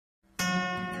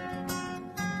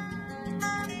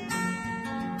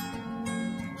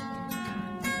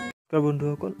নমস্কাৰ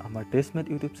বন্ধুসকল, আমাৰ টেষ্টমেট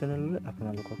ইউটিউব চেনেললৈ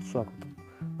আপোনালোকক স্বাগতম।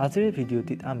 আজিৰ এই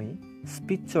ভিডিঅ'টিত আমি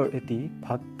স্পিচৰ এটি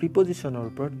ভাগ প্ৰিপজিশ্যনৰ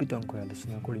ওপৰত বিতংকৈ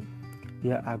আলোচনা কৰিম।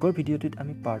 ইয়াৰ আগৰ ভিডিঅ'টিত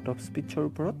আমি পাৰ্ট অফ স্পিচৰ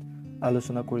ওপৰত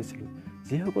আলোচনা কৰিছিলোঁ।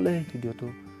 যিসকলে এই ভিডিঅ'টো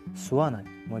চোৱা নাই,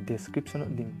 মই ডেছক্ৰিপশ্যনত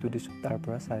লিংকটো দিছোঁ, তাৰ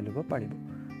পৰা চাই ল'ব পাৰিব।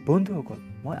 বন্ধুসকল,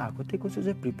 মই আগতে কৈছোঁ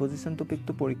যে প্ৰিপজিশ্যন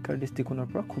টপিকটো পৰীক্ষাৰ দৃষ্টিকোণৰ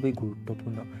পৰা খুবেই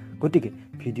গুৰুত্বপূৰ্ণ। গতিকে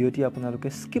ভিডিঅ'টি আপোনালোকে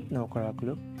স্কিপ নকৰাকৈ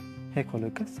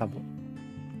শেষলৈকে চাব।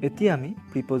 এতিয়া আমি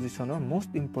প্ৰিপজিশ্যনৰ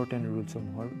মষ্ট ইম্পৰ্টেণ্ট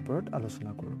ৰুলছসমূহৰ ওপৰত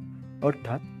আলোচনা কৰোঁ।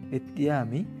 অৰ্থাৎ এতিয়া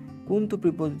আমি কোনটো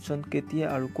প্ৰিপজিশ্যন কেতিয়া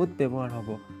আৰু ক'ত ব্যৱহাৰ হ'ব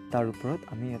তাৰ ওপৰত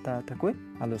আমি এটা এটাকৈ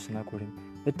আলোচনা কৰিম।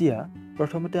 এতিয়া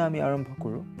প্ৰথমতে আমি আৰম্ভ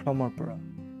কৰোঁ ফ্ৰমৰ পৰা।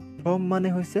 ফ্ৰম মানে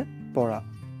হৈছে পৰা।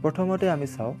 প্ৰথমতে আমি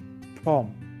চাওঁ ফ্ৰম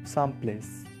চাম প্লেচ,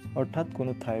 অৰ্থাৎ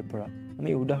কোনো ঠাইৰ পৰা।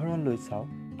 আমি উদাহৰণ লৈ চাওঁ,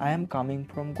 I am coming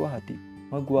from Guwahati.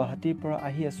 মই গুৱাহাটীৰ পৰা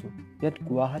আহি আছোঁ। ইয়াত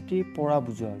গুৱাহাটীৰ পৰা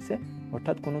বুজোৱা হৈছে,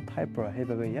 অৰ্থাৎ কোনো ঠাইৰ পৰা,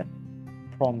 সেইবাবে ইয়াত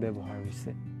ফ্ৰম ব্যৱহাৰ হৈছে।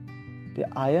 এতিয়া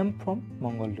আই এম ফ্ৰম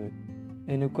মংগলদৈ,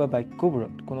 এনেকুৱা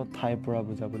বাক্যবোৰত কোনো ঠাইৰ পৰা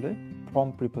বুজাবলৈ ফ্ৰম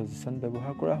প্ৰিপজিশ্যন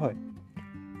ব্যৱহাৰ কৰা হয়।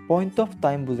 পইণ্ট অফ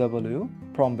টাইম বুজাবলৈও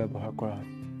ফ্ৰম ব্যৱহাৰ কৰা হয়।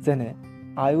 যেনে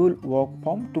আই উইল ৱৰ্ক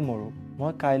ফ্ৰম টুমৰো,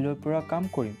 মই কাইলৈৰ পৰা কাম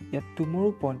কৰিম। ইয়াত টুমৰো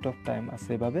পইণ্ট অফ টাইম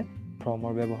আছে বাবে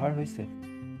ফ্ৰমৰ ব্যৱহাৰ হৈছে।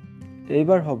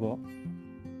 এইবাৰ হ'ব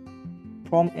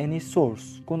ফ্ৰম এনি চ'ৰ্চ,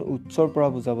 কোনো উৎসৰ পৰা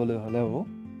বুজাবলৈ হ'লেও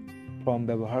ফ্ৰম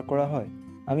ব্যৱহাৰ কৰা হয়।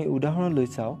 আমি উদাহৰণ লৈ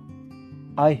চাওঁ,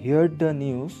 আই হিয়াৰ্ড the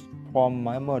news from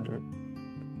my mother,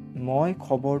 মই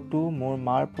খবৰটো মোৰ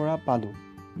মাৰ পৰা পালোঁ।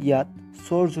 ইয়াত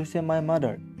চ'ৰ্চ হৈছে মাই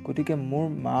মাদাৰ, গতিকে মোৰ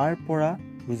মাৰ পৰা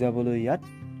বুজাবলৈ ইয়াত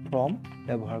ফ্ৰম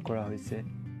ব্যৱহাৰ কৰা হৈছে।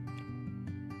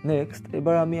 নেক্সট,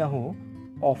 এইবাৰ আমি আহোঁ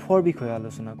অফৰ বিষয়ে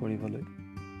আলোচনা কৰিবলৈ।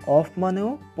 অফ মানেও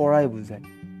পৰাই বুজায়,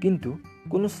 কিন্তু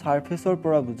কোনো ছাৰ্ফেচৰ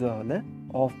পৰা বুজোৱা হ'লে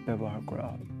অফ ব্যৱহাৰ কৰা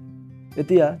হয়।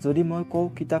 এতিয়া যদি মই কওঁ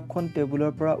কিতাপখন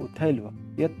টেবুলৰ পৰা উঠাই লোৱা,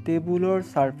 ইয়াত টেবুলৰ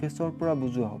ছাৰ্ফেচৰ পৰা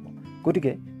বুজোৱা হ'ব,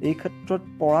 গতিকে এই ক্ষেত্ৰত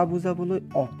পৰা বুজাবলৈ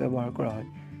অফ ব্যৱহাৰ কৰা হয়।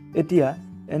 এতিয়া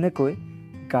এনেকৈ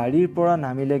গাড়ীৰ পৰা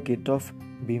নামিলে গেট অফ,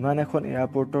 বিমান এখন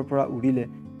এয়াৰপৰ্টৰ পৰা উৰিলে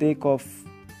টেক অফ,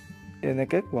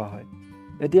 এনেকৈ কোৱা হয়।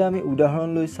 এতিয়া আমি উদাহৰণ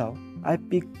লৈ চাওঁ, আই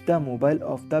পিক the mobile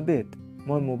off the bed,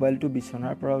 মই মোবাইলটো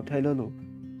বিচনাৰ পৰা উঠাই ল'লোঁ।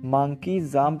 Monkey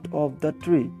jumped of the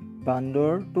tree,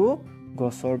 বান্দৰটো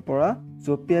গছৰ পৰা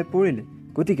জঁপিয়াই পৰিলে।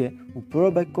 গতিকে ওপৰৰ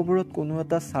বাক্যবোৰত কোনো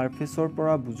এটা ছাৰ্ফেচৰ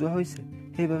পৰা বুজোৱা হৈছে,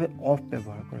 সেইবাবে অফ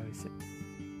ব্যৱহাৰ কৰা হৈছে।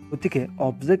 গতিকে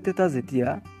অবজেক্ট এটা যেতিয়া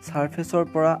ছাৰ্ফেচৰ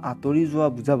পৰা আঁতৰি যোৱা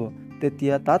বুজাব,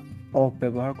 তেতিয়া তাত অফ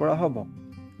ব্যৱহাৰ কৰা হ'ব।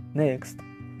 নেক্সট,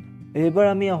 এইবাৰ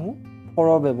আমি আহোঁ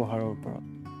ফৰৰ ব্যৱহাৰৰ ওপৰত।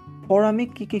 ফৰ আমি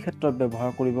কি কি ক্ষেত্ৰত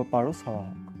ব্যৱহাৰ কৰিব পাৰোঁ চাওঁ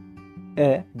আহক। এ,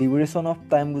 ডিউৰেশ্যন অফ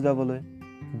টাইম বুজাবলৈ।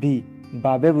 বি,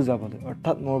 বাবে বুজাবলৈ,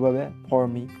 অৰ্থাৎ মোৰ বাবে ফৰ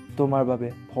মি, তোমাৰ বাবে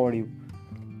ফৰ ইউ।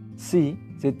 চি,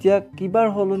 যেতিয়া কিবাৰ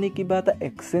সলনি কিবা এটা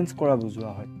এক্সচেঞ্জ কৰা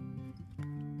বুজোৱা হয়।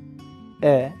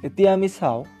 এতিয়া আমি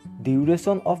চাওঁ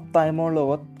ডিউৰেশ্যন অফ টাইমৰ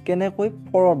লগত কেনেকৈ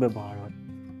ফৰৰ ব্যৱহাৰ হয়।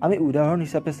 আমি উদাহৰণ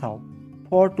হিচাপে চাওঁ,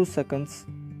 for 2 seconds,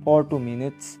 for 2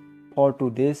 minutes, for 2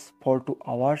 days, for 2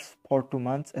 hours, for 2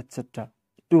 months, etc.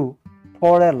 2,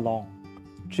 for a long.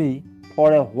 3, for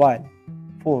A while.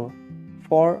 4,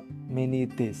 for many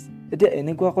days. এতিয়া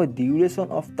এনেকুৱাকৈ ডিউৰেশ্যন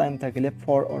অফ টাইম থাকিলে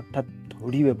ফৰ অৰ্থাৎ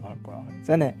ধৰি ব্যৱহাৰ কৰা হয়।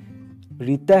 যেনে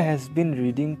Rita has been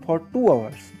reading for 2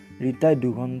 hours, ৰীতাই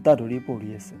 2 ঘণ্টা ধৰি পঢ়ি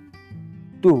আছে।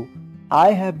 2,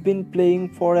 আই have been playing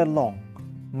for a long,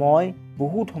 মই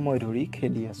বহুত সময় ধৰি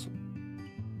খেলি আছোঁ।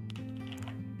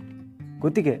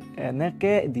 গতিকে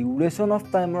এনেকৈ ডিউৰেশ্যন অফ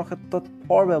টাইমৰ ক্ষেত্ৰত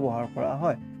ফৰ ব্যৱহাৰ কৰা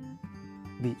হয়।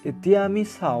 এতিয়া আমি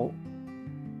চাওঁ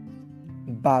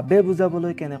বাবে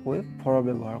বুজাবলৈ কেনেকৈ ফৰৰ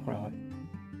ব্যৱহাৰ কৰা হয়।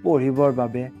 পঢ়িবৰ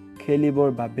বাবে, খেলিবৰ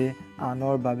বাবে,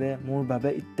 আনৰ বাবে, মোৰ বাবে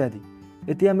ইত্যাদি।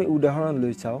 এতিয়া আমি উদাহৰণ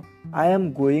লৈ চাওঁ, I am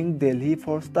going Delhi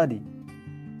for study,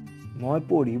 মই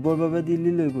পঢ়িবৰ বাবে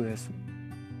দিল্লীলৈ গৈ আছোঁ।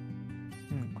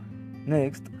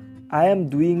 Next, I am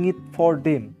doing it for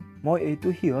them, মই এইটো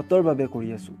সিহঁতৰ বাবে কৰি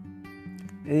আছোঁ।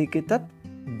 এইকেইটাত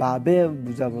বাবে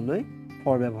বুজাবলৈ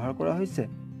ফৰ ব্যৱহাৰ কৰা হৈছে।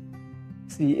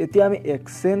 এতিয়া আমি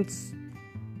এক্সচেঞ্জ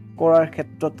কৰাৰ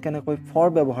ক্ষেত্ৰত কেনেকৈ ফৰ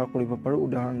ব্যৱহাৰ কৰিব পাৰোঁ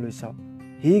উদাহৰণ লৈ চাওঁ,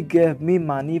 he gave me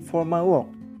money for my work,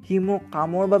 সি মোৰ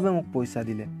কামৰ বাবে মোক পইচা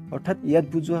দিলে। অৰ্থাৎ ইয়াত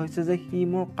বুজোৱা হৈছে যে সি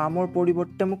মোৰ কামৰ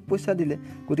পৰিৱৰ্তে মোক পইচা দিলে,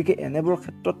 গতিকে এনেবোৰ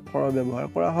ক্ষেত্ৰত ফৰৰ ব্যৱহাৰ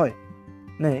কৰা হয়।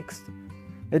 নেক্সট,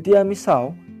 এতিয়া আমি চাওঁ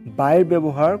বাইৰ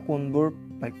ব্যৱহাৰ কোনবোৰ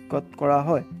বাক্যত কৰা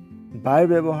হয়। বাইৰ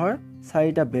ব্যৱহাৰ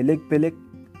 4টা বেলেগ বেলেগ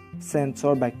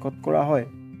চেন্সৰ বাক্যত কৰা হয়।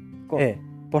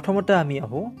 প্ৰথমতে আমি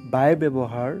আহোঁ বাইৰ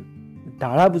ব্যৱহাৰ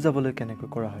দ্বাৰা বুজাবলৈ কেনেকৈ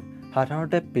কৰা হয়।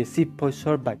 সাধাৰণতে পেছিভ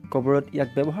ভইচৰ বাক্যবোৰত ইয়াক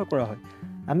ব্যৱহাৰ কৰা হয়।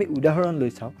 আমি উদাহৰণ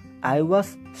লৈ চাওঁ, আই ৱাজ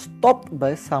ষ্টপড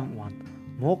বাই ছামৱান,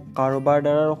 মোক কাৰোবাৰ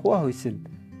দ্বাৰা ৰখোৱা হৈছিল।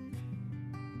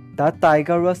 The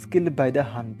tiger was killed by the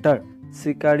Hunter,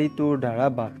 চিকাৰীটোৰ দ্বাৰা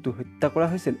বাঘটো হত্যা কৰা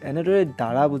হৈছিল এনেদৰে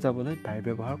দ্বাৰা বুজাবলৈ ভাৰ্ব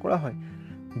ব্যৱহাৰ কৰা হয়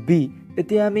বি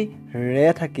এতিয়া আমি ৰে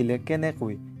থাকিলে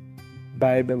কেনেকৈ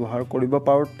ভাৰ্ব ব্যৱহাৰ কৰিব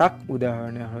পাৰোঁ তাক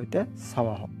উদাহৰণৰ সৈতে চাওঁ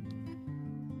আহক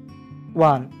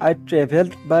 1 I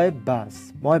traveled by bus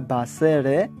মই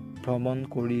বাছেৰে ভ্ৰমণ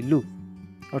কৰিলোঁ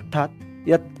অৰ্থাৎ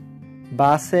ইয়াত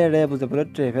বাছেৰে বুজাবলৈ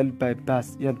traveled by bus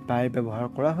ইয়াত ভাৰ্ব ব্যৱহাৰ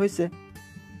কৰা হৈছে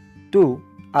 2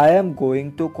 I am going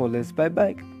to college by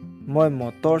bike মই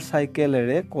মটৰ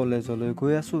চাইকেলেৰে কলেজলৈ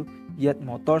গৈ আছো ইয়াত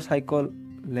মটৰ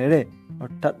চাইকেলেৰে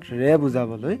অৰ্থাৎ ৰে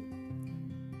বুজাবলৈ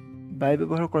ভাৰ্ব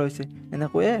ব্যৱহাৰ কৰা হৈছে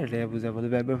এনেকৈ ৰে বুজাবলৈ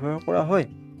ভাৰ্ব ব্যৱহাৰ কৰা হয়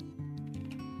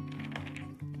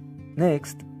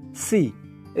নেক্সট সি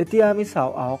এতিয়া আমি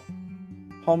চাওঁ আহক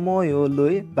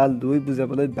সময়লৈ বা লৈ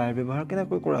বুজাবলৈ ভাৰ্ব ব্যৱহাৰ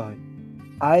কেনেকৈ কৰা হয়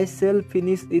I shall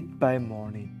finish it by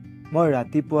morning মই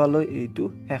ৰাতিপুৱালৈ এইটো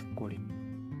শেষ কৰিম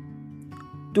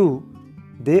 2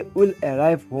 they will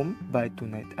arrive home by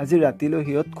tonight আজি ৰাতিলৈ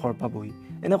হিয়ত ঘৰ পাবহি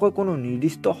এনেকৈ কোনো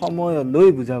নিৰ্দিষ্ট সময়লৈ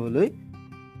বুজাবলৈ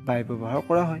ভাৰ্ব ব্যৱহাৰ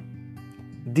কৰা হয়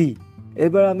ডি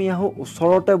এবাৰ আমি আহো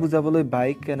ওচৰতে বুজাবলৈ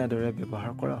বাইক কেনেদৰে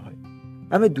ব্যৱহাৰ কৰা হয়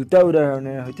আমি দুটা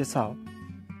উদাহৰণৰ সৈতে চাওঁ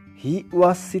he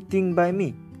was sitting by me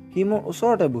হি মোৰ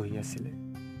ওচৰতে বহি আছিল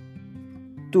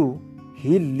 2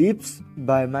 he lives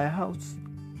by my house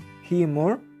হি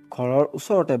মোৰ ঘৰৰ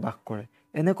ওচৰতে বাস কৰে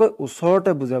এনেকৈ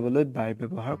ওচৰতে বুজাবলৈ ভাৰ্ব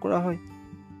ব্যৱহাৰ কৰা হয়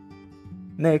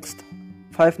নেক্সট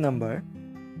 5 নম্বৰ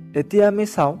এতিয়া আমি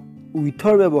চাওঁ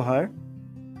উইথৰ ব্যৱহাৰ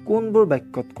কোনবোৰ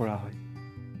বাক্যত কৰা হয়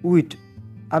উইথ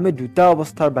আমি দুটা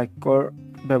অৱস্থাৰ বাক্যৰ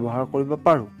ব্যৱহাৰ কৰিব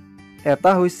পাৰোঁ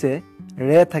এটা হৈছে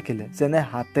ৰে থাকিলে যেনে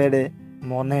হাতেৰে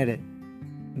মনেৰে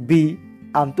বি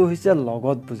আনটো হৈছে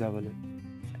লগত বুজাবলৈ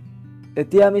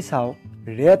এতিয়া আমি চাওঁ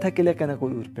ৰে থাকিলে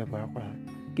কেনেকৈ উইথ ব্যৱহাৰ কৰা হয়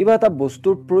কিবা এটা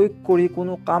বস্তুৰ প্ৰয়োগ কৰি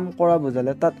কোনো কাম কৰা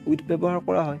বুজালে তাত উইথ ব্যৱহাৰ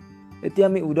কৰা হয় এতিয়া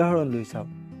আমি উদাহৰণ লৈ চাওঁ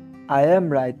I am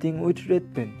writing with red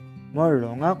pen মই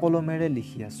ৰঙা কলমেৰে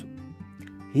লিখি আছো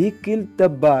He killed the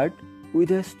bird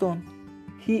with a stone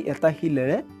হি এটা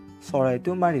শিলেৰে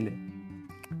চৰাইটো মাৰিলে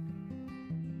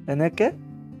এনেকে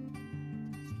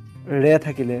ৰে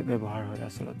থাকিলে ব্যৱহাৰ হয়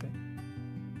আসলতে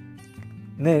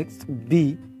নেক্সট বি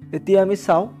এতিয়া আমি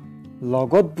চাওঁ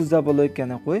লগত বুজাবলৈ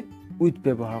কেনেকৈ উইথ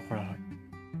ব্যৱহাৰ কৰা হয়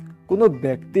কোনো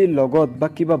ব্যক্তিৰ লগত বা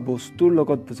কিবা বস্তুৰ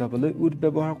লগত বুজাবলৈ উইথ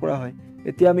ব্যৱহাৰ কৰা হয়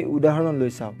এতিয়া আমি উদাহৰণ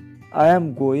লৈ চাওঁ I am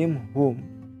going home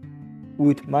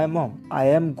with my mom I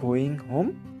am going home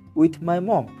with my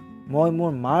mom মই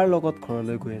মোৰ মাৰ লগত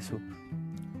ঘৰলৈ গৈ আছো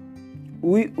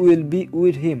We will be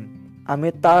with him আমি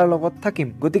তাৰ লগত থাকিম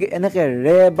গতিকে এনেকৈ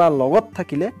ৰে বা লগত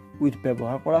থাকিলে উইথ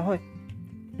ব্যৱহাৰ কৰা হয়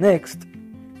নেক্সট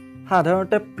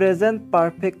সাধাৰণতে প্ৰেজেন্ট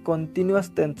পাৰফেক্ট কন্টিনিউয়াছ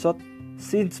টেন্সত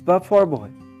সিন্স বা ফৰ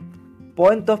বহে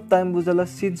পইণ্ট অফ টাইম বুজালে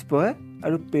সিন্স বহে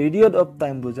আৰু পিৰিয়ড অফ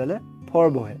টাইম বুজালে ফৰ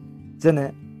বহে যেনে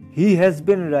he has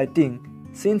been writing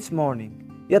since morning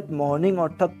ইয়াত মৰ্নিং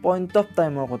অৰ্থাৎ পইণ্ট অফ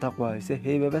টাইমৰ কথা কোৱা হৈছে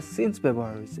সেইবাবে সিন্স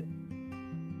ব্যৱহাৰ হৈছে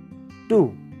 2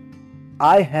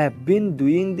 I have been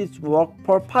doing this work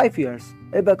for 5 years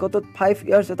এই বাক্যটোত 5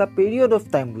 years এটা পিৰিয়ড অফ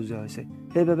টাইম বুজা হৈছে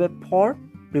সেইবাবে ফৰ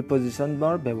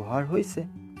প্ৰিপজিশনৰ ব্যৱহাৰ হৈছে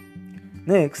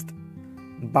নেক্সট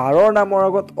 12 নামৰ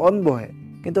আগত অন বহে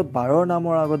কিন্তু 12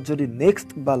 নামৰ আগত যদি নেক্সট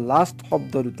বা লাষ্ট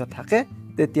শব্দ দুটা থাকে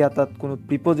তেতিয়া তাত কোনো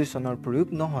প্ৰিপজিশনৰ প্ৰয়োগ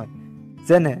নহয়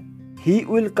যেনে he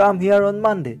will come here on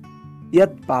Monday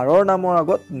ইয়াত 12 নামৰ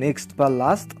আগত নেক্সট বা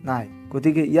লাষ্ট নাই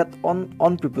গতিকে ইয়াত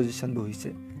অন প্ৰিপজিশন বহিছে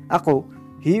আকৌ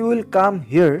he will come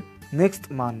here next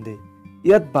Monday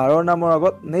ইয়াত 12 নামৰ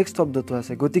আগত নেক্সট শব্দটো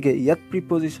আছে গতিকে ইয়াত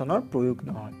প্ৰিপজিশনৰ প্ৰয়োগ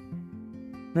নহয়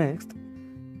নেক্সট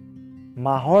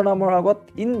মাহৰ নামৰ আগত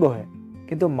ইন বহে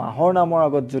কিন্তু মাহৰ নামৰ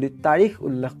আগত যদি তাৰিখ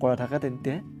উল্লেখ কৰা থাকে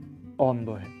তেন্তে অন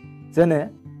বহে যেনে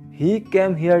he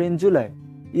came here in July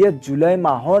ইয়াত জুলাই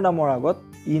মাহৰ নামৰ আগত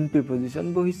ইন প্ৰিপজিশন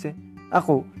বহিছে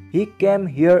আকৌ he came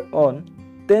here on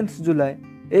 10th July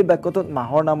এই বাক্যটোত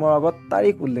মাহৰ নামৰ আগত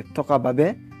তাৰিখ উল্লেখ থকা বাবে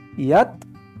ইয়াত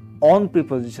অন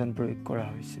প্ৰিপজিশন প্ৰয়োগ কৰা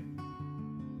হৈছে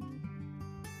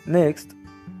নেক্সট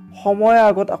সময়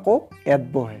আগত আকৌ এট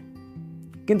বহে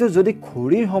কিন্তু যদি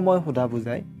ঘড়ীৰ সময় সোধা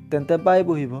বুজায় তেন্তে বাই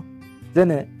বহিব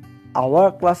যেনে our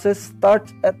classes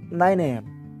starts at 9 am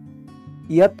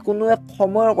ইয়াত কোনো এক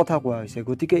সময়ৰ কথা কোৱা হৈছে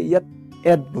গতিকে ইয়াত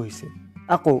এট বহিছে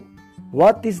আকৌ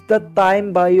what is the time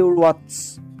by your watch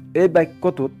এই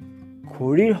বাক্যটোত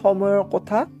ঘড়ীৰ সময়ৰ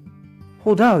কথা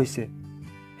সোধা হৈছে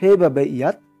সেইবাবে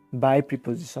ইয়াত বাই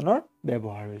প্ৰিপজিশনৰ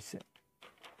ব্যৱহাৰ হৈছে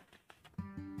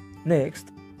নেক্সট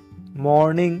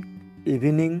মৰ্নিং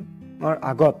ইভিনিংৰ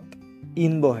আগত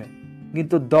ইন বহে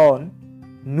কিন্তু ডন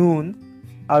নুন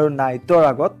আৰু নাইটৰ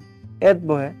আগত এট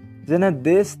বহে যেনে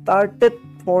দে started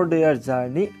for there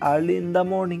journey early in the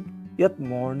morning ইয়াত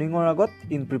মৰ্নিঙৰ আগত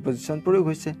ইন প্ৰিপজিশন প্ৰয়োগ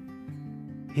হৈছে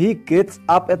হি গেটছ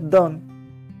আপ এট ডন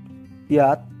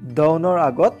ইয়াত ডাউনৰ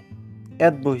আগত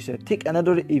এট বহিছে ঠিক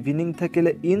এনেদৰে ইভিনিং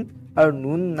থাকিলে ইন আৰু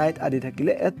নুন নাইট আদি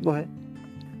থাকিলে এট বহে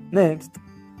নেক্সট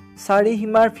চাৰি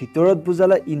সীমাৰ ভিতৰত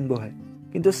বুজালে ইন বহে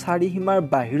কিন্তু চাৰি সীমাৰ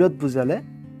বাহিৰত বুজালে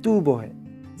টু বহে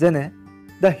যেনে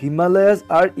The Himalayas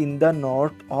are in the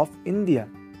north of India.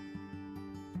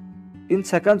 In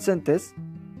second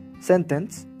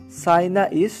sentence, China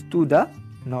is to the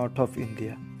north of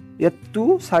India. Yet to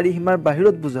চাৰি সীমাৰ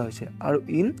বাহিৰত বুজা হৈছে আৰু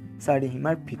in চাৰি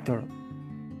সীমাৰ ভিতৰত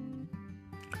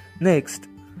নেক্সট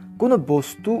কোনো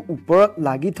বস্তু ওপৰত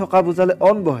লাগি থকা বুজালে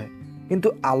অন বহে কিন্তু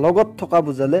আলগত থকা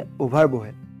বুজালে ওভাৰ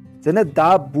বহে যেনে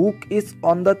the book is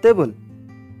on the table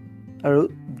আৰু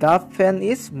the fan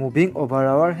is moving over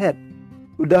our head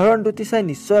উদাহৰণ দুটি চাই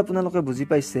নিশ্চয় আপোনালোকে বুজি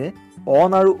পাইছে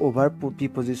অন আৰু ওভাৰ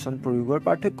প্ৰিপজিশন প্ৰয়োগৰ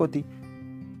পাৰ্থক্যটি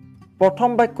প্ৰথম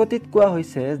বাক্যটিত কোৱা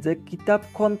হৈছে যে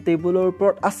কিতাপখন টেবুলৰ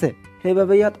ওপৰত আছে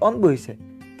সেইবাবে ইয়াত অন বহিছে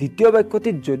দ্বিতীয়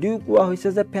বাক্যটিত যদিও কোৱা হৈছে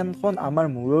যে ফেনখন আমাৰ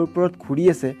মূৰৰ ওপৰত ঘূৰি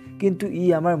আছে কিন্তু ই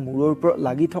আমাৰ মূৰৰ ওপৰত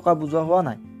লাগি থকা বুজোৱা হোৱা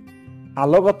নাই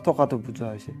আলগত থকাটো বুজোৱা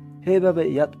হৈছে সেইবাবে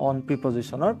ইয়াত অন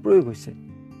প্ৰিপজিশনৰ প্ৰয়োগ হৈছে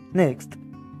নেক্সট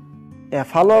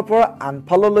এফালৰ পৰা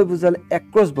আনফাললৈ বুজালে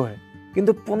এক্ৰছ বহে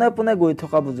কিন্তু পোনে পোনে গৈ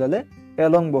থকা বুজালে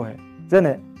এলং বহে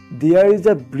যেনে there is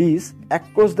a bridge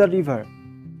across the river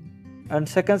and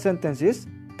second sentence is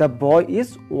the boy is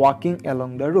walking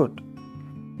along the road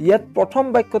ইয়াত প্ৰথম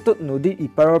বাক্যটো নদীৰ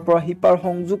ইপাৰৰ পৰা সিপাৰ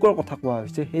সংযোগৰ কথা কোৱা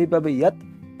হৈছে সেইবাবে ইয়াত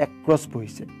এক্ৰছ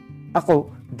বহিছে আকৌ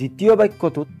দ্বিতীয়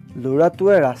বাক্যটোত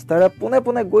লৰাটোৱে ৰাস্তাৰে পোনে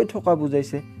পোনে গৈ থকা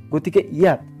বুজাইছে গতিকে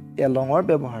ইয়াত এলঙৰ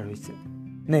ব্যৱহাৰ হৈছে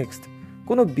নেক্সট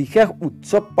কোনো বিশেষ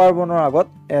উৎসৱ পাৰ্বণৰ আগত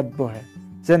এট বহে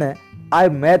যেনে I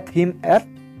met him at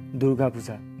Durga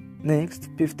Puja. Next,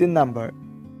 15 number.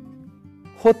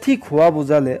 সঠিক হোৱা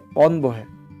বুজালে অন বহে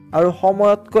আৰু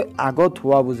সময়তকৈ আগত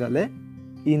হোৱা বুজালে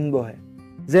ইন বহে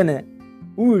যেনে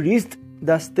we reached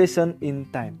the station in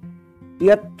time.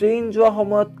 ইয়াত ট্ৰেইন যোৱা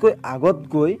সময়তকৈ আগত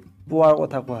গৈ পোৱাৰ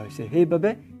কথা কোৱা হৈছে সেইবাবে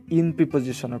ইন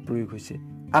প্ৰিপজিশনৰ প্ৰয়োগ হৈছে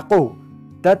আকৌ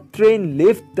the train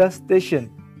left the station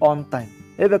on time.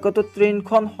 এই বাক্যটো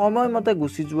ট্ৰেইনখন সময়মতে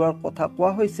গুচি যোৱাৰ কথা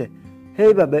কোৱা হৈছে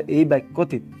সেইবাবে এই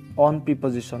বাক্যটিত অন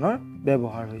প্ৰিপজিশনৰ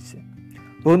ব্যৱহাৰ হৈছে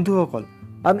বন্ধুসকল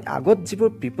আমি আগত যিবোৰ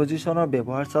প্ৰিপজিশনৰ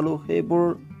ব্যৱহাৰ চালো সেইবোৰ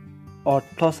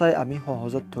অৰ্থ চাই আমি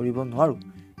সহজত ধৰিব নোৱাৰো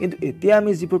কিন্তু এতিয়া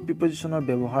আমি যিবোৰ প্ৰিপজিশনৰ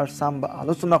ব্যৱহাৰ চাম বা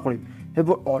আলোচনা কৰিম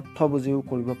সেইবোৰ অৰ্থ বুজিও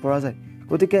কৰিব পৰা যায়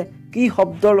গতিকে কি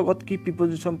শব্দৰ লগত কি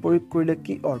প্ৰিপজিশন প্ৰয়োগ কৰিলে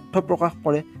কি অৰ্থ প্ৰকাশ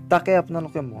কৰে তাকে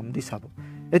আপোনালোকে মন দি চাব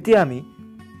এতিয়া আমি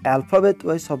এলফাবেট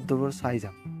ওয়াইজ শব্দবোৰ চাই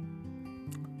যাম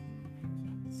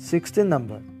 16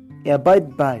 নম্বৰ abide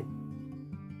by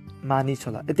মানি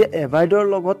চলা এতিয়া abide-ৰ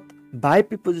লগত by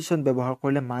প্ৰিপজিশন ব্যৱহাৰ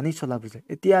কৰিলে মানি চলা বুজায়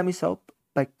এতিয়া আমি চাও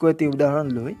বাক্য এটি উদাহৰণ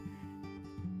লৈ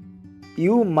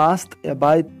you must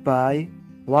abide by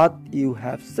what you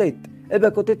have said এই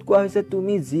বাক্যটিত কোৱা হৈছে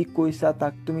তুমি যি কৈছা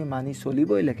তাক তুমি মানি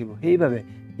চলিবই লাগিব সেইবাবে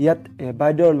ইয়াত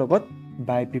abide-ৰ লগত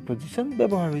by প্ৰিপজিশন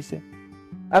ব্যৱহাৰ হৈছে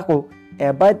আকৌ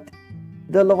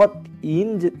abide-ৰ লগত in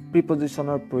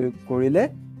প্ৰিপজিশনৰ প্ৰয়োগ কৰিলে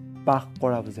বাস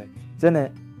কৰা বুজায় যেনে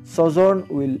sojourn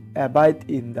will abide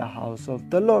in the house of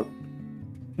the Lord.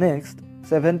 Next,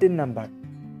 17 number.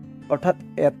 অৰ্থাৎ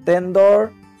attend-ৰ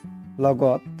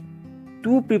লগত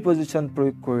to preposition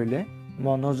প্ৰয়োগ কৰিলে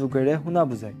মনোযোগেৰে শুনা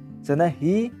বুজায় যেনে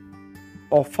he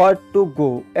offered to go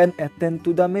and attend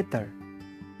to the matter.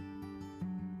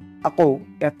 আকৌ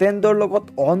attend-ৰ লগত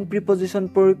on preposition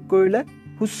প্ৰয়োগ কৰিলে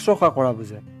শুশ্ৰূষা কৰা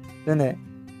বুজায় যেনে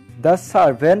the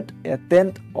servant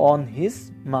attend on his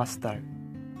master.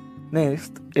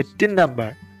 Next, 18 number.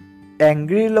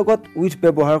 Angry লগত with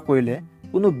ব্যৱহাৰ কৰিলে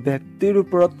কোনো ব্যক্তিৰ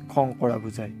ওপৰত খং কৰা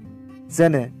বুজায়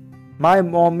যেনে my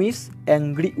mom is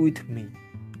angry with me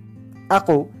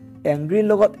আকৌ angry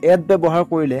লগত at ব্যৱহাৰ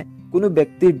কৰিলে কোনো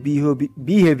ব্যক্তিৰ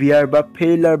বিহেভিয়াৰ বা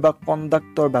ফেইলাৰ বা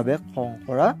কণ্ডাক্টৰ বাবে খং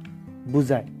কৰা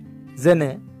বুজায়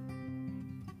যেনে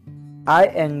I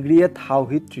angry at how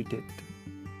he treated.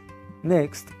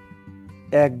 Next,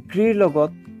 agree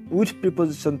লগত with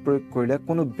preposition প্ৰয়োগ কৰিলে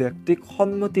কোনো ব্যক্তিক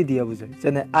সন্মতি দিয়া বুজায়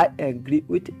যেনে I agree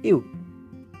with you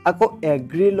আকৌ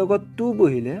agree লগত to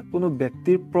বহিলে কোনো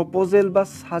ব্যক্তিৰ proposal বা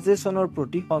suggestionৰ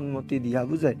প্ৰতি সন্মতি দিয়া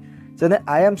বুজায় যেনে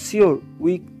I am sure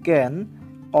we can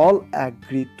all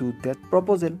agree to that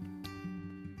proposal.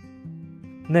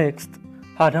 Next,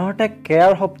 সাধাৰণতে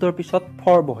care শব্দৰ পিছত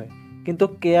for বহে কিন্তু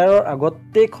careৰ আগত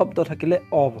take শব্দ থাকিলে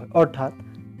of হয় অৰ্থাৎ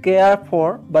care for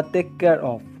বা take care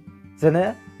of যেনে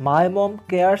my mom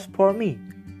cares for me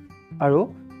আৰু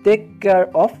take care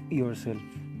of yourself.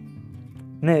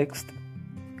 Next,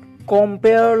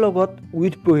 compare লগত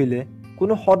with বহিলে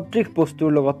কোনো সদৃশ বস্তুৰ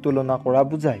লগত তুলনা কৰা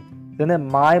বুজায় যেনে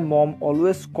my mom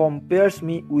always compares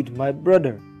me with my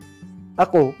brother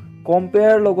আকৌ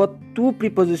compare লগত to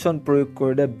preposition প্ৰয়োগ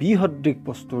কৰিলে বি সদৃশ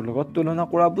বস্তুৰ লগত তুলনা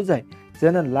কৰা বুজায়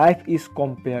যেনে life is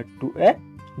compared to a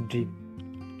dream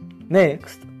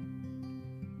next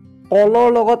কলৰ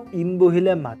লগত in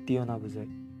বহিলে মাতি অনা বুজায়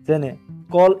যেনে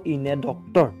call in a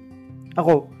doctor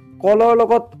আকৌ কলৰ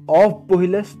লগত off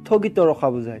বহিলে স্থগিত ৰখা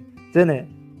বুজায় যেনে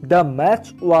the match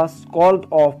was called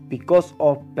off because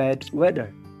of bad weather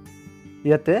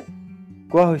ইয়াতে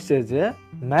কোৱা হৈছে যে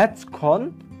ম্যাচখন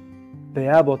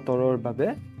বেয়া বতৰৰ বাবে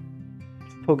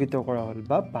স্থগিত কৰা হ'ল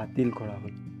বা বাতিল কৰা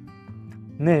হ'ল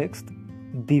নেক্সট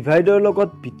ডিভাইডৰ লগত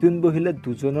between বহিলে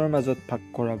দুজনৰ মাজত ভাগ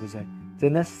কৰা বুজায়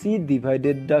যেনে she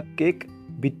divided the cake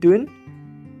between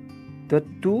the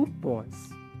two boys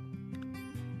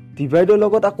ডিভাইডৰ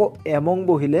লগত আকৌ among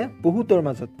বহিলে বহুতৰ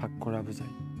মাজত ভাগ কৰা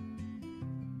বুজায়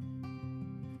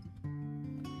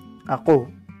আকৌ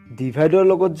ডিভাইডৰ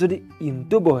লগত যদি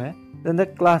into বহে তেন্তে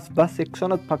ক্লাস বা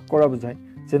সেকশনত ভাগ কৰা বুজায়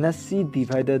যেনে she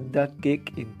divided the cake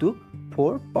into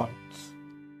 4 parts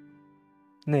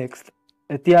next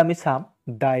এতিয়া আমি চাম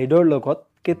diedৰ লগত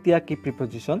কেতিয়া কি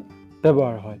preposition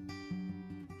ব্যৱহাৰ হয়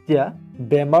এতিয়া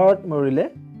বেমাৰত মৰিলে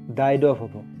died of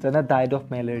হ'ব যেনে died of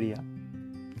malaria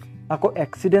আকৌ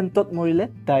accidentত মৰিলে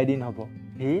died in হ'ব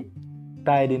he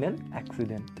died in an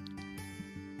accident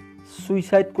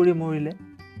suicide কৰি মৰিলে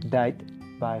died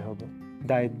by হ'ব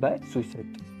died by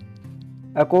suicide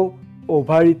আকৌ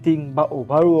overeating বা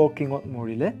overworkingত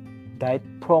মৰিলে died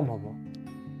from হ'ব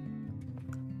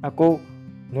আকৌ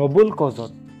noble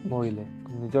causeত মৰিলে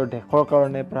নিজৰ দেশৰ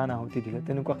কাৰণে প্ৰাণ আহুতি দিলে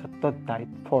তেনেকুৱা ক্ষেত্ৰত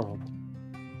died for হ'ব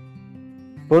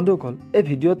বন্ধুসকল এই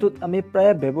ভিডিঅ'টোত আমি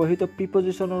প্ৰায় ব্যৱহৃত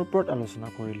প্ৰিপজিশনৰ ওপৰত আলোচনা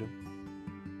কৰিলো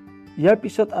ইয়াৰ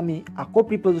পিছত আমি আকৌ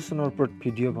প্ৰিপজিশনৰ ওপৰত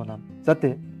ভিডিঅ' বনাম যাতে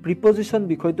প্ৰিপজিশন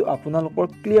বিষয়টো আপোনালোকৰ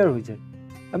ক্লিয়াৰ হৈ যায়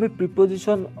আমি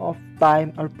প্ৰিপজিশন অফ টাইম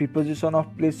আৰু প্ৰিপজিশন অফ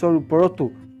প্লেছৰ ওপৰতো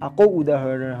আকৌ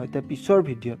উদাহৰণৰ সৈতে পিছৰ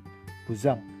ভিডিঅ'ত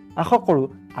বুজাম আশা কৰোঁ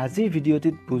আজিৰ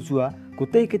ভিডিঅ'টিত বুজোৱা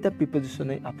গোটেই কেইটা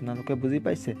প্ৰিপজিশনে আপোনালোকে বুজি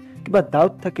পাইছে কিবা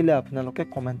ডাউট থাকিলে আপোনালোকে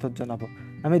কমেন্টত জনাব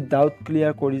আমি ডাউট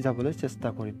ক্লিয়াৰ কৰি যাবলৈ চেষ্টা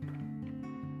কৰিম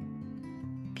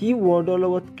কি ওয়াৰ্ডৰ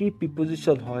লগত কি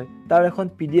প্ৰিপজিশন হয় তাৰ এখন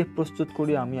পিডিএফ প্ৰস্তুত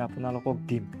কৰি আমি আপোনালোকক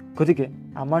দিম গতিকে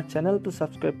আমাৰ চেনেলটো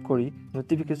সাবস্ক্ৰাইব কৰি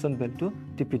নোটিফিকেশন বেলটো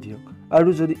টিপি দিয়ক আৰু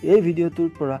যদি এই ভিডিঅ'টোৰ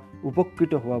পৰা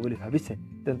উপকৃত হোৱা বুলি ভাবিছে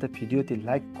তেন্তে ভিডিঅ'টি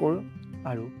লাইক কৰক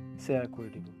আৰু শ্বেয়াৰ কৰি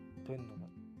দিব ধন্যবাদ